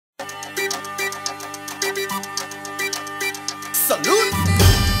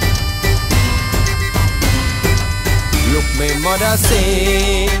my mother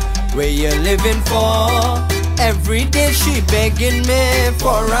say, where you living for? Every day she begging me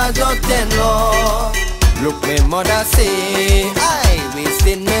for a daughter-in-law. Look, my mother say, I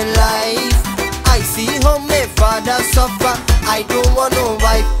wasting my life. I see how my father suffer. I don't want no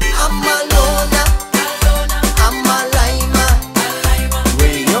wife. I'm alone. I'm a lima.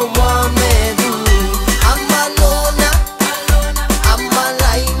 Where you want me do? I'm alone. I'm a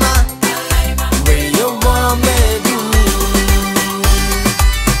lima. Where you want me do?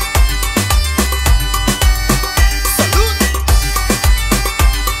 Salute.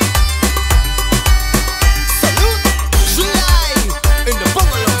 Salute. July in the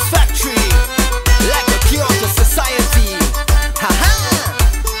PUNGALUNKS factory, like a cure to society. Haha.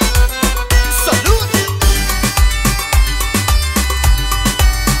 Salute.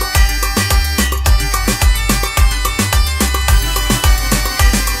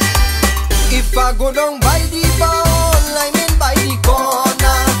 If I go down by the bowl, I mean by the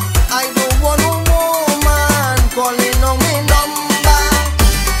corner, I don't want no woman calling on me number.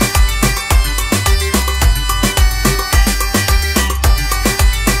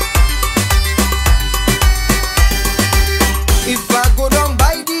 If I go down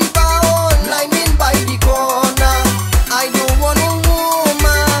by the bowl, I mean by the corner, I don't want no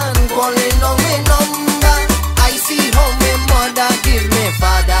woman calling on me number. I see how my mother give me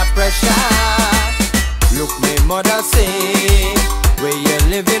father pressure. Look, my mother say, where you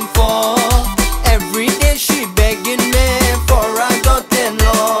living for? Every day she begging me for a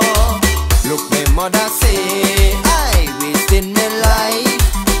daughter-in-law. Look, my mother say, I wasting my life.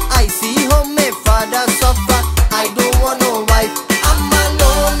 I see how my father suffer. I don't want no wife. I'm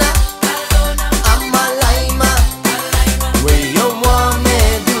alone. I'm a lima. Where you want me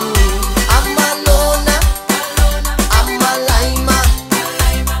do? I'm alone. I'm a lima.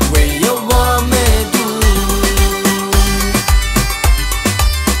 Where you want me do?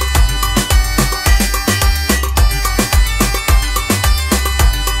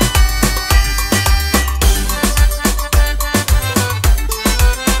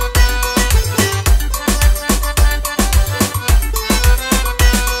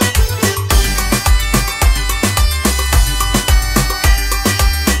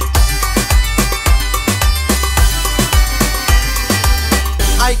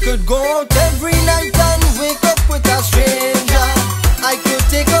 I could go out every night and wake up with a stranger. I could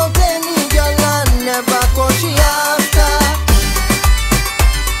take out any girl and never call she after.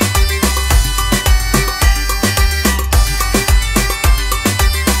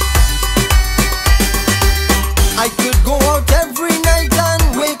 I could go out every night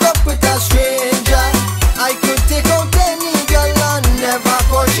and wake up with a stranger. I could take out any girl and never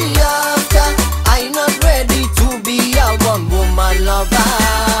call she after. I'm not ready to be a one-woman lover.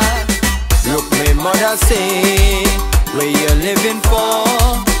 Look, my mother say, where you living for?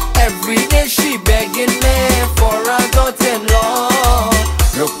 Every day she begging me for a daughter-in-law.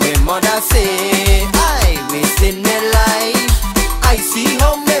 Look, my mother say,